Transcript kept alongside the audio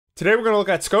Today we're going to look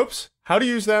at scopes, how to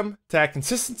use them to add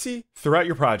consistency throughout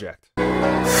your project.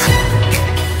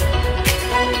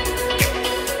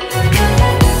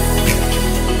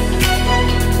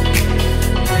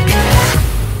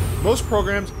 Most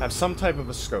programs have some type of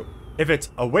a scope. If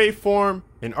it's a waveform,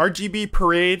 an RGB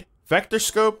parade, vector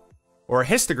scope, or a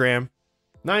histogram,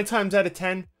 9 times out of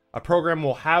 10, a program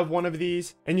will have one of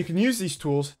these, and you can use these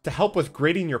tools to help with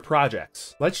grading your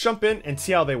projects. Let's jump in and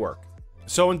see how they work.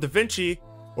 So in DaVinci,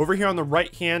 over here on the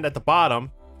right hand at the bottom,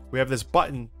 we have this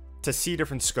button to see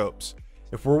different scopes.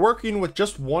 If we're working with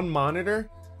just one monitor,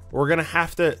 we're gonna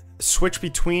have to switch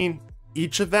between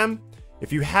each of them.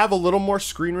 If you have a little more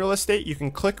screen real estate, you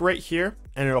can click right here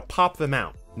and it'll pop them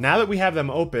out. Now that we have them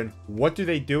open, what do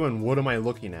they do and what am I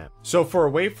looking at? So for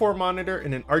a waveform monitor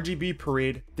and an RGB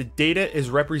parade, the data is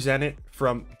represented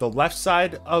from the left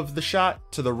side of the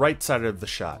shot to the right side of the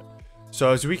shot.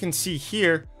 So as we can see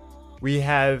here, we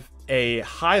have a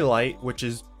highlight, which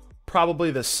is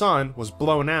probably the sun was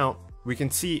blown out. We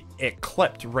can see it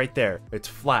clipped right there. It's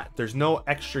flat. There's no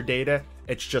extra data.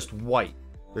 It's just white.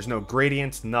 There's no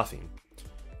gradients, nothing.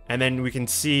 And then we can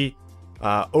see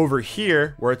over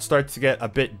here where it starts to get a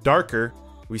bit darker,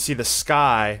 we see the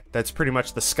sky. That's pretty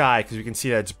much the sky because we can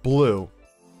see that it's blue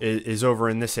is over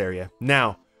in this area.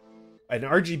 Now, an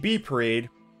RGB parade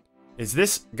is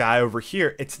this guy over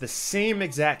here. It's the same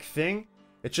exact thing.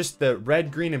 It's just the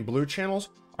red, green, and blue channels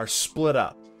are split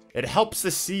up. It helps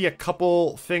to see a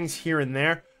couple things here and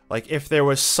there. Like if there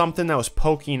was something that was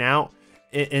poking out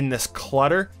in this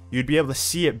clutter, you'd be able to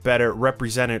see it better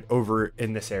represented over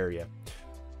in this area.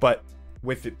 But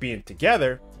with it being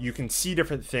together, you can see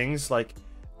different things. Like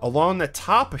along the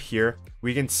top of here,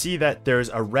 we can see that there's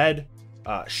a red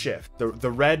shift. The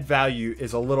red value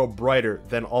is a little brighter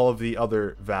than all of the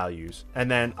other values. And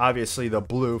then obviously the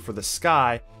blue for the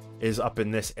sky is up in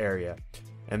this area.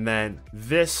 And then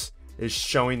this is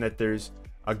showing that there's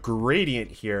a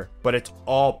gradient here, but it's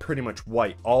all pretty much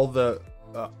white. All the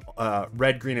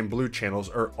red, green, and blue channels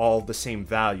are all the same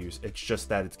values. It's just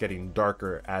that it's getting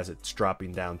darker as it's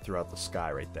dropping down throughout the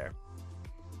sky right there.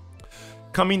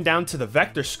 Coming down to the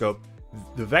vector scope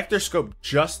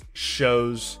just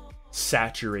shows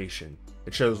saturation.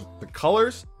 It shows the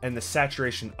colors and the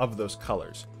saturation of those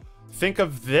colors. Think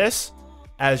of this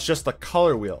as just a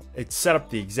color wheel. It's set up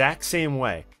the exact same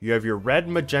way. You have your red,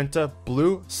 magenta,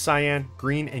 blue, cyan,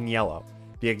 green, and yellow.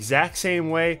 The exact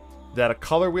same way that a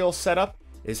color wheel is set up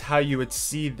is how you would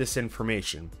see this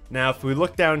information. Now, if we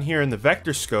look down here in the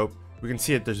vector scope, we can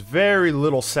see that there's very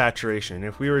little saturation.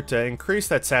 If we were to increase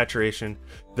that saturation,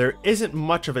 there isn't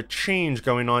much of a change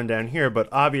going on down here, but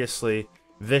obviously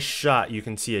this shot, you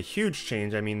can see a huge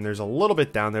change. I mean, there's a little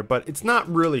bit down there, but it's not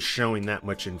really showing that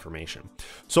much information.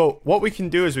 So what we can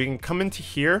do is we can come into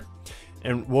here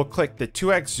and we'll click the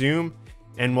 2x zoom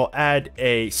and we'll add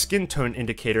a skin tone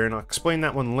indicator, and I'll explain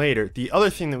that one later. The other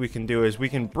thing that we can do is we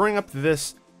can bring up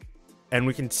this and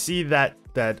we can see that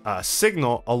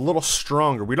signal a little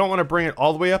stronger. We don't want to bring it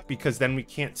all the way up because then we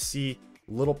can't see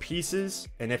little pieces,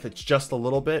 and if it's just a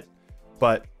little bit,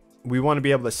 but we want to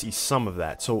be able to see some of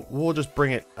that. So we'll just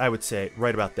bring it, I would say,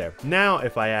 right about there. Now,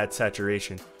 if I add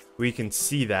saturation, we can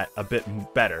see that a bit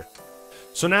better.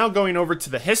 So now going over to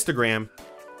the histogram,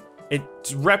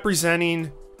 it's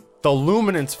representing the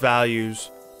luminance values,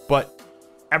 but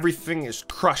everything is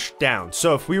crushed down.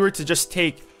 So if we were to just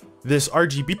take this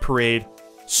RGB parade,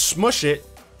 smush it,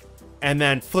 and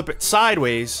then flip it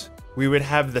sideways, we would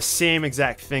have the same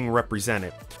exact thing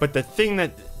represented. But the thing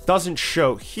that doesn't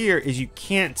show here is you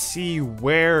can't see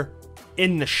where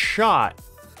in the shot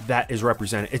that is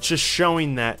represented. It's just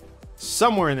showing that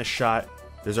somewhere in the shot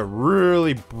there's a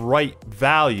really bright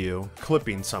value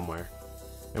clipping somewhere,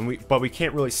 but we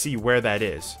can't really see where that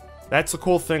is. That's the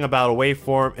cool thing about a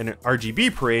waveform and an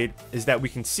RGB parade, is that we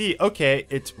can see, okay,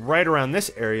 it's right around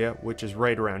this area, which is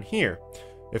right around here.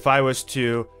 If I was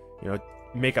to,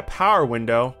 make a power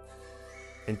window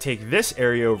and take this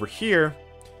area over here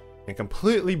and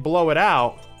completely blow it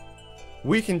out,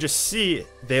 we can just see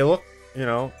they look,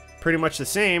 pretty much the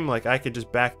same. Like I could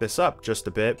just back this up just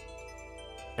a bit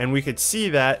and we could see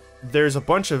that there's a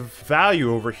bunch of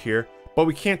value over here, but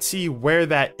we can't see where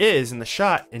that is in the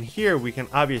shot. And here we can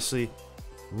obviously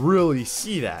really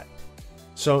see that.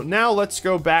 So now let's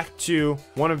go back to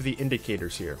one of the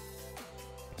indicators here.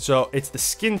 So it's the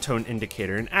skin tone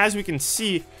indicator. And as we can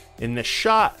see in the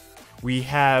shot, we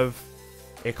have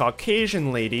a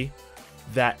Caucasian lady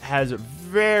that has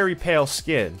very pale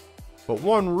skin. But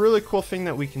one really cool thing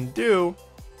that we can do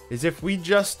is if we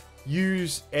just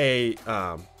use a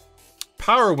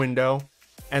power window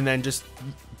and then just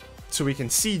so we can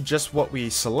see just what we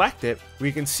selected,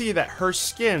 we can see that her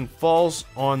skin falls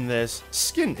on this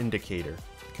skin indicator,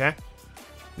 okay?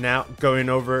 Now, going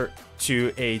over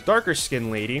to a darker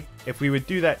skin lady, if we would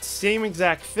do that same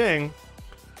exact thing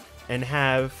and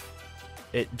have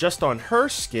it just on her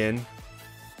skin,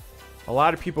 a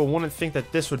lot of people wouldn't think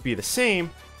that this would be the same,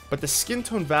 but the skin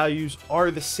tone values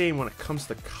are the same when it comes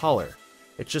to color.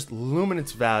 It's just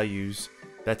luminance values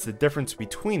that's the difference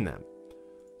between them.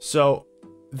 So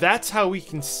that's how we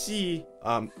can see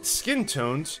skin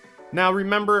tones. Now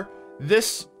remember,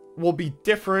 this will be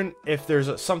different if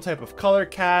there's some type of color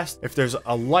cast, if there's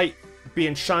a light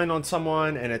being shined on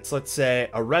someone and it's, let's say,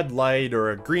 a red light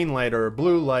or a green light or a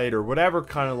blue light or whatever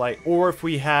kind of light, or if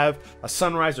we have a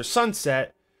sunrise or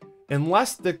sunset.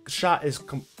 Unless the shot is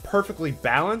perfectly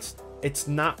balanced, it's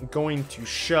not going to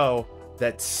show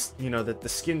that, you know, that the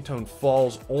skin tone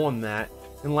falls on that,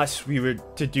 unless we were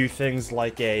to do things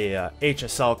like a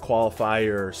HSL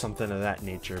qualifier or something of that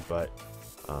nature, but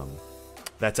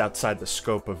that's outside the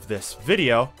scope of this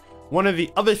video. One of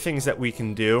the other things that we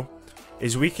can do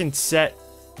is we can set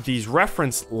these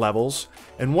reference levels,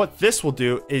 and what this will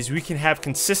do is we can have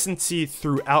consistency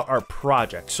throughout our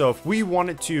project. So if we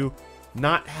wanted to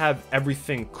not have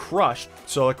everything crushed,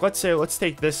 so like let's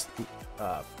take this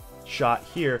shot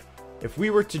here. If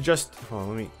we were to just, hold on,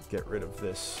 let me get rid of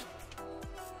this.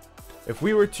 If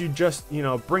we were to just, you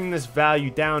know, bring this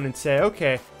value down and say,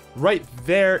 okay, right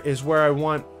there is where I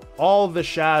want all the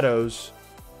shadows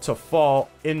to fall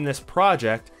in this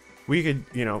project, we could,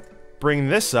 you know, bring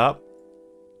this up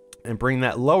and bring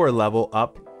that lower level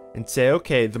up and say,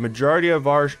 okay, the majority of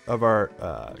our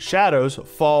shadows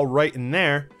fall right in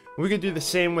there. We could do the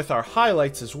same with our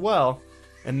highlights as well.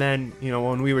 And then, you know,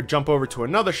 when we would jump over to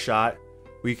another shot,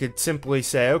 we could simply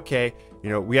say, okay, you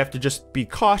know, we have to just be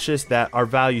cautious that our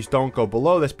values don't go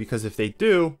below this, because if they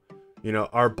do, you know,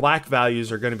 our black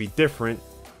values are going to be different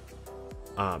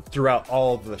throughout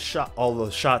all the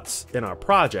shots in our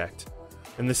project.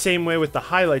 And the same way with the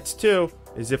highlights too,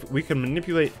 is if we can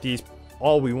manipulate these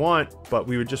all we want, but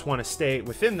we would just want to stay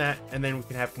within that, and then we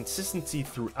can have consistency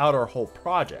throughout our whole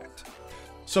project.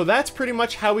 So that's pretty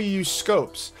much how we use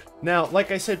scopes. Now, like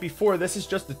I said before, this is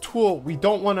just a tool. We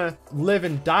don't want to live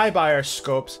and die by our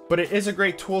scopes, but it is a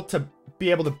great tool to be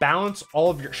able to balance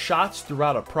all of your shots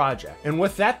throughout a project. And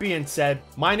with that being said,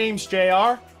 my name's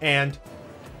JR, and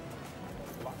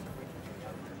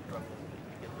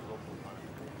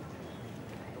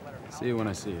see you when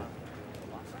I see you.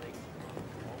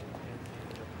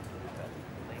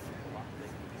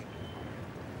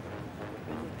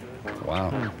 Wow.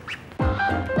 Huh?